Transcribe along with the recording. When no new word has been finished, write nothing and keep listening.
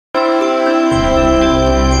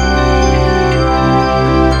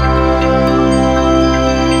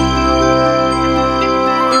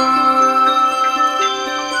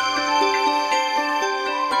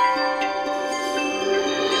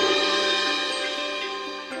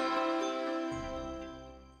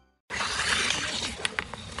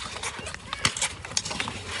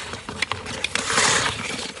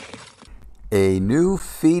A new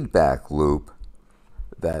feedback loop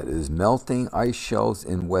that is melting ice shelves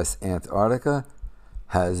in West Antarctica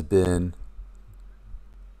has been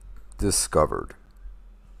discovered.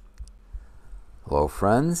 Hello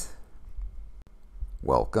friends,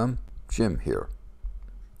 welcome, Jim here.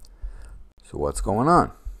 So what's going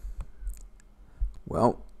on?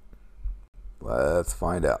 Well, let's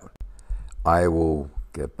find out. I will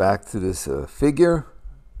get back to this figure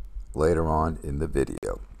later on in the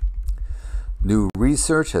video. New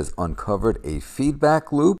research has uncovered a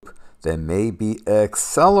feedback loop that may be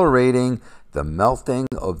accelerating the melting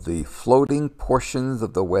of the floating portions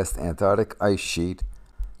of the West Antarctic ice sheet,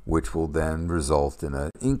 which will then result in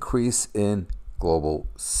an increase in global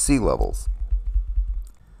sea levels.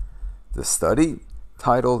 The study,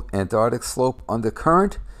 titled Antarctic Slope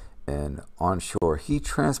Undercurrent and Onshore Heat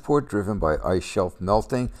Transport Driven by Ice Shelf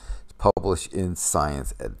Melting, published in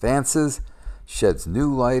Science Advances, sheds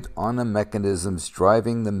new light on the mechanisms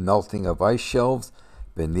driving the melting of ice shelves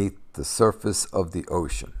beneath the surface of the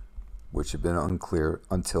ocean, which have been unclear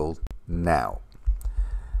until now.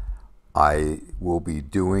 I will be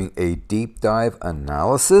doing a deep dive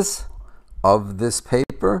analysis of this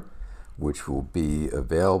paper, which will be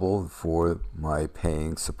available for my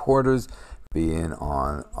paying supporters, being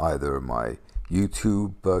on either my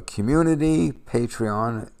YouTube community,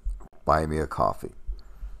 Patreon, Buy Me a Coffee.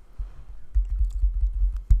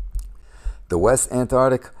 The West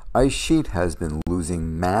Antarctic ice sheet has been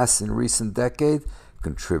losing mass in recent decades,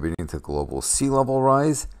 contributing to global sea level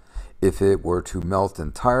rise. If it were to melt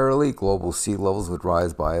entirely, global sea levels would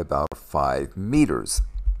rise by about 5 meters.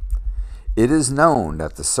 It is known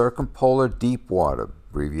that the circumpolar deep water,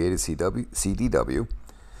 abbreviated CDW,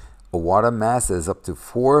 a water mass that is up to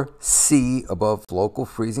 4 C above local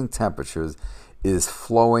freezing temperatures, is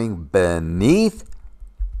flowing beneath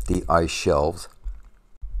the ice shelves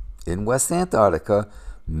in West Antarctica,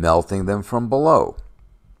 melting them from below.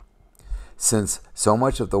 Since so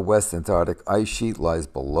much of the West Antarctic ice sheet lies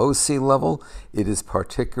below sea level, it is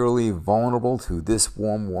particularly vulnerable to this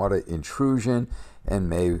warm water intrusion and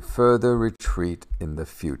may further retreat in the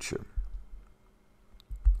future.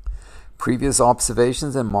 Previous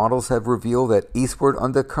observations and models have revealed that eastward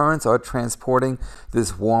undercurrents are transporting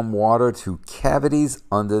this warm water to cavities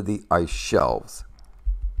under the ice shelves.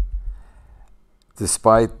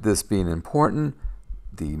 Despite this being important,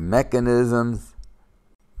 the mechanisms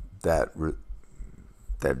that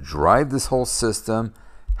drive this whole system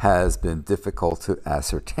has been difficult to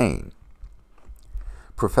ascertain.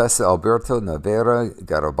 Professor Alberto Navarra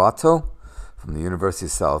Garabato from the University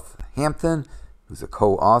of Southampton, who's a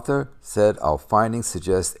co-author, said our findings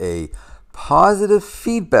suggest a positive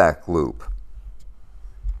feedback loop.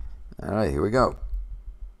 All right, here we go.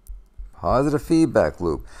 Positive feedback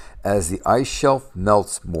loop. As the ice shelf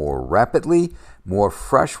melts more rapidly, more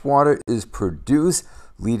fresh water is produced,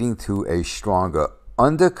 leading to a stronger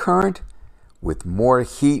undercurrent, with more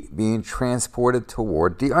heat being transported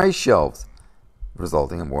toward the ice shelves,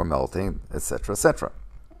 resulting in more melting, etc., etc.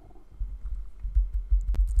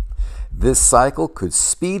 This cycle could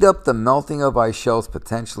speed up the melting of ice shelves,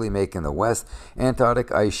 potentially making the West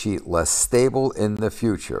Antarctic ice sheet less stable in the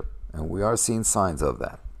future, and we are seeing signs of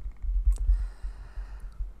that.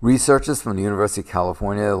 Researchers from the University of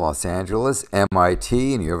California, Los Angeles,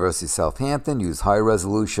 MIT, and University of Southampton use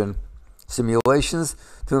high-resolution simulations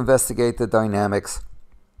to investigate the dynamics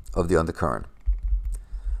of the undercurrent.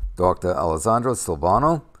 Dr. Alessandro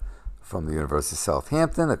Silvano from the University of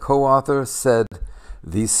Southampton, a co-author, said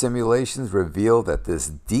these simulations reveal that this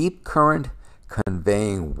deep current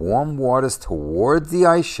conveying warm waters towards the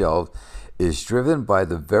ice shelf is driven by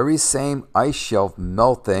the very same ice shelf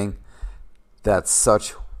melting that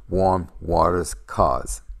such warm waters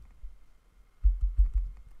cause.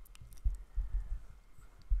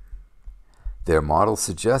 Their model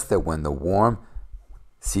suggests that when the warm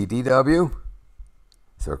CDW,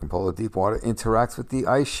 circumpolar deep water, interacts with the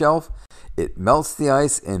ice shelf, it melts the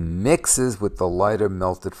ice and mixes with the lighter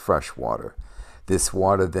melted fresh water. This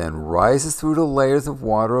water then rises through the layers of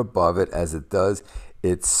water above it. As it does,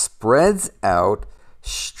 it spreads out,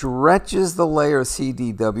 stretches the layer of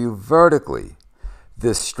CDW vertically.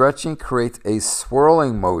 This stretching creates a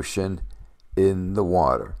swirling motion in the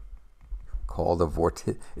water,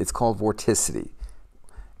 it's called vorticity.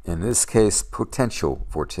 In this case, potential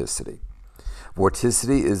vorticity.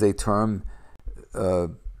 Vorticity is a term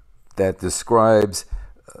that describes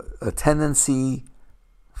a tendency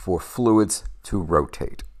for fluids to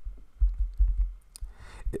rotate.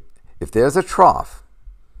 If there's a trough,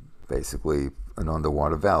 basically an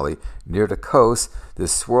underwater valley, near the coast,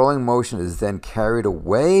 this swirling motion is then carried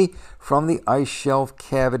away from the ice shelf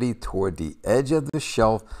cavity toward the edge of the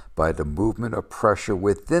shelf by the movement of pressure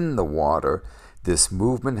within the water. This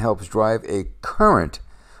movement helps drive a current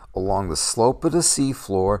along the slope of the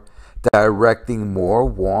seafloor, directing more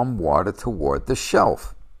warm water toward the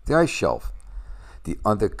shelf, the ice shelf. The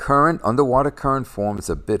underwater current forms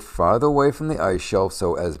a bit farther away from the ice shelf,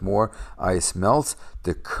 so as more ice melts,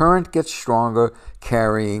 the current gets stronger,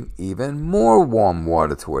 carrying even more warm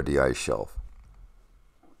water toward the ice shelf.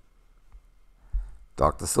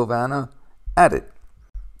 Dr. Silvana added,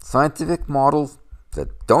 scientific models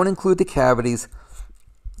that don't include the cavities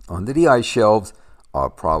under the ice shelves are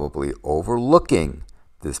probably overlooking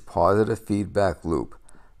this positive feedback loop.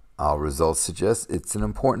 Our results suggest it's an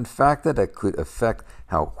important factor that could affect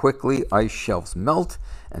how quickly ice shelves melt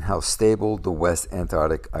and how stable the West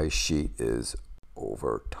Antarctic ice sheet is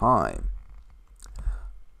over time.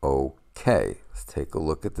 Okay, let's take a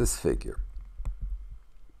look at this figure.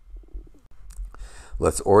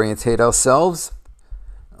 Let's orientate ourselves.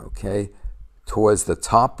 Okay, towards the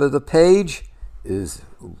top of the page is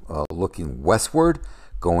looking westward.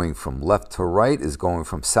 Going from left to right is going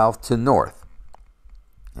from south to north.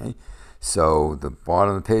 Okay, so the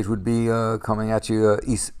bottom of the page would be coming at you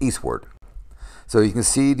eastward. So you can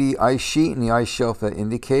see the ice sheet and the ice shelf are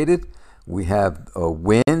indicated. We have a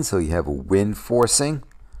wind, so you have a wind forcing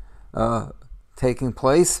taking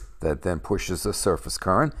place that then pushes the surface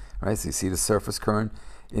current. Right, so you see the surface current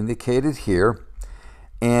indicated here.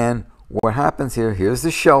 And what happens here? Here's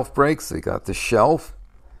the shelf break. So you got the shelf,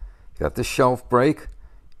 break.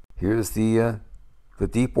 Here's the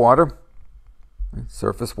deep water.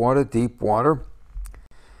 Surface water, deep water,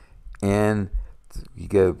 and you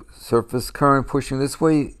get surface current pushing this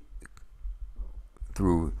way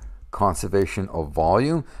through conservation of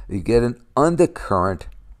volume. You get an undercurrent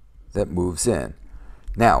that moves in.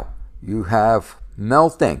 Now, you have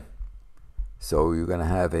melting, so you're going to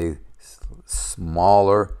have a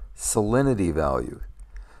smaller salinity value.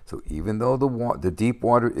 So even though the deep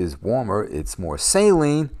water is warmer, it's more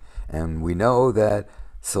saline, and we know that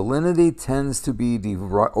salinity tends to be the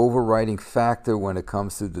overriding factor when it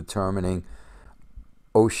comes to determining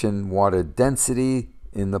ocean water density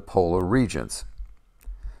in the polar regions.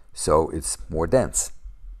 So it's more dense.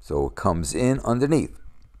 So it comes in underneath.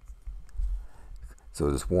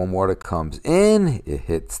 So this warm water comes in, it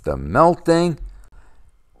hits the melting,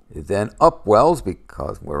 it then upwells,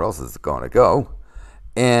 because where else is it going to go?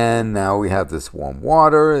 And now we have this warm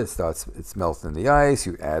water, it's melting the ice,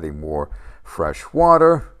 you're adding more fresh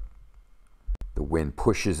water. The wind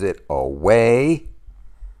pushes it away,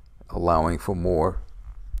 allowing for more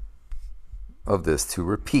of this to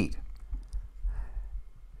repeat.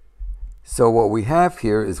 So what we have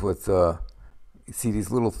here is what you see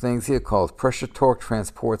these little things here called pressure torque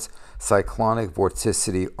transports cyclonic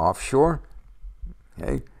vorticity offshore.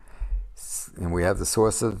 Okay, and we have the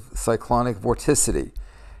source of cyclonic vorticity.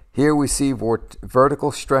 Here we see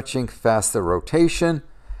vertical stretching, faster rotation.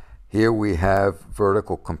 Here we have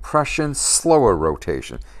vertical compression, slower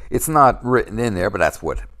rotation. It's not written in there, but that's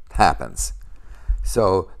what happens.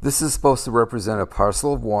 So this is supposed to represent a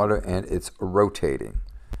parcel of water, and it's rotating.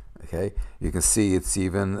 Okay, you can see it's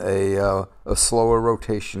even a slower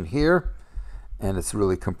rotation here, and it's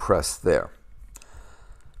really compressed there.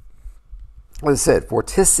 As I said,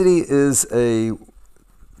 vorticity is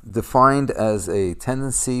defined as a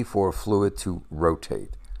tendency for a fluid to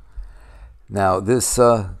rotate. Now, this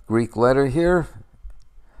Greek letter here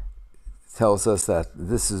tells us that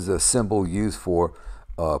this is a symbol used for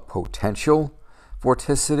potential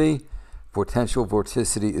vorticity. Potential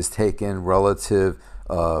vorticity is taken relative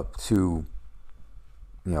to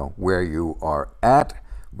where you are at,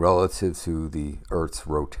 relative to the Earth's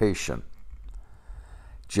rotation.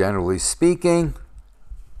 Generally speaking,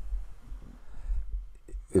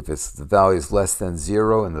 if the value is less than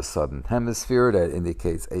 0 in the southern hemisphere, that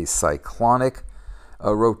indicates a cyclonic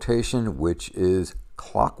rotation, which is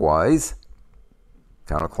clockwise,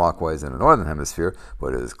 counterclockwise in the northern hemisphere,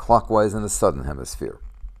 but it is clockwise in the southern hemisphere.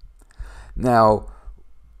 Now,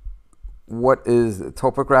 what is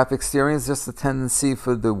topographic steering? Is just a tendency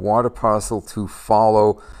for the water parcel to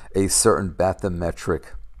follow a certain bathymetric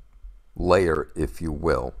layer, if you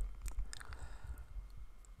will.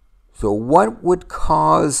 So what would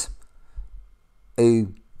cause a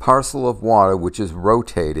parcel of water which is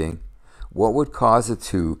rotating, what would cause it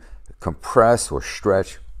to compress or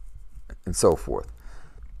stretch and so forth?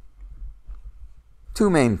 Two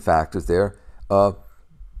main factors there.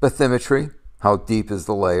 Bathymetry, how deep is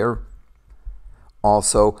the layer?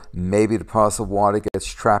 Also, maybe the parcel of water gets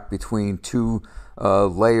trapped between two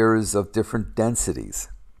layers of different densities,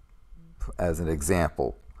 as an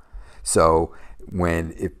example. So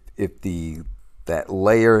if that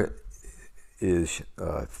layer is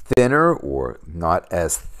thinner or not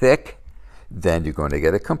as thick, then you're going to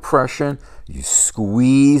get a compression. You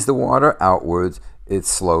squeeze the water outwards, it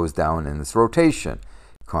slows down in its rotation.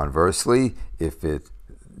 Conversely, if it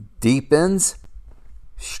deepens,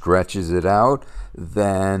 stretches it out,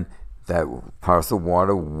 then that parcel of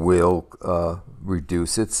water will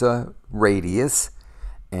reduce its radius,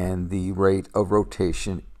 and the rate of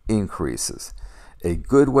rotation increases. A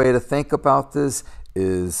good way to think about this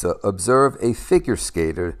is observe a figure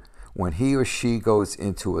skater when he or she goes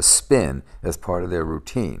into a spin as part of their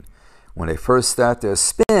routine. When they first start their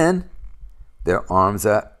spin, their arms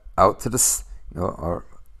are out to the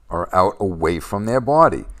are out away from their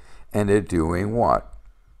body, and they're doing what?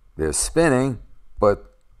 They're spinning,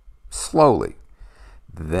 but slowly.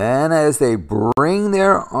 Then as they bring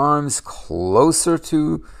their arms closer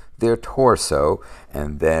to their torso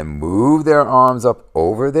and then move their arms up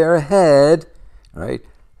over their head, right?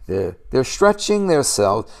 They're stretching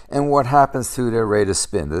themselves, and what happens to their rate of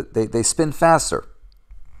spin? They spin faster.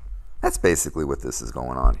 That's basically what this is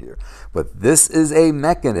going on here. But this is a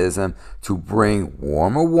mechanism to bring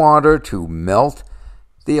warmer water to melt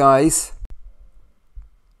the ice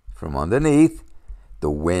from underneath. The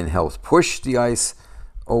wind helps push the ice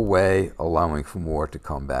away, allowing for more to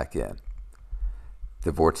come back in.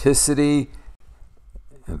 The vorticity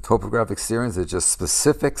and topographic steerings are just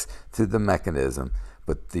specifics to the mechanism,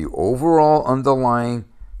 but the overall underlying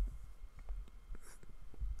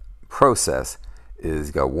process is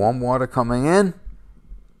you got warm water coming in,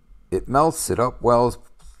 it melts, it upwells,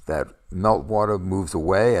 that melt water moves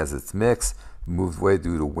away as it's mixed, moves away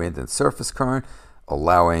due to wind and surface current,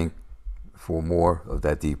 allowing for more of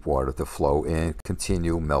that deep water to flow in,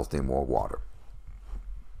 continue melting more water.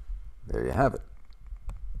 There you have it.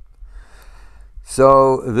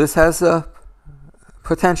 So this has a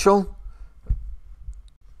potential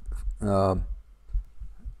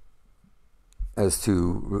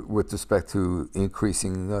with respect to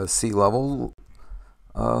increasing sea level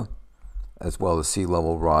as well as sea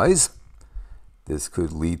level rise. This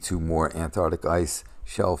could lead to more Antarctic ice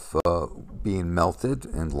shelf being melted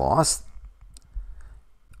and lost.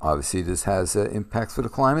 Obviously, this has impacts for the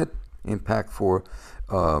climate, impact for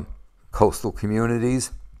coastal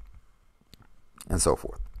communities, and so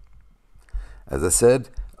forth. As I said,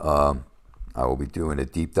 I will be doing a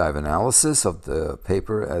deep dive analysis of the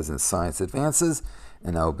paper as in Science Advances,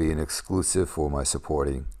 and that will be an exclusive for my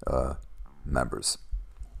supporting members.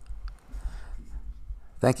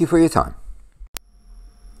 Thank you for your time.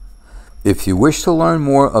 If you wish to learn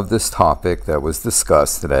more of this topic that was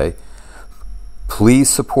discussed today, please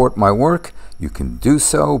support my work. You can do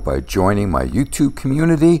so by joining my YouTube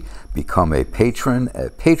community, become a patron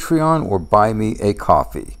at Patreon, or buy me a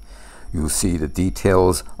coffee. You'll see the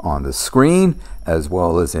details on the screen as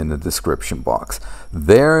well as in the description box.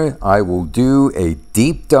 There I will do a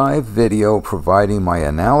deep dive video providing my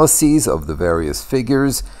analyses of the various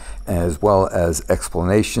figures as well as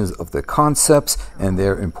explanations of the concepts and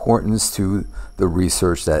their importance to the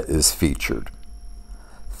research that is featured.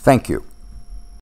 Thank you.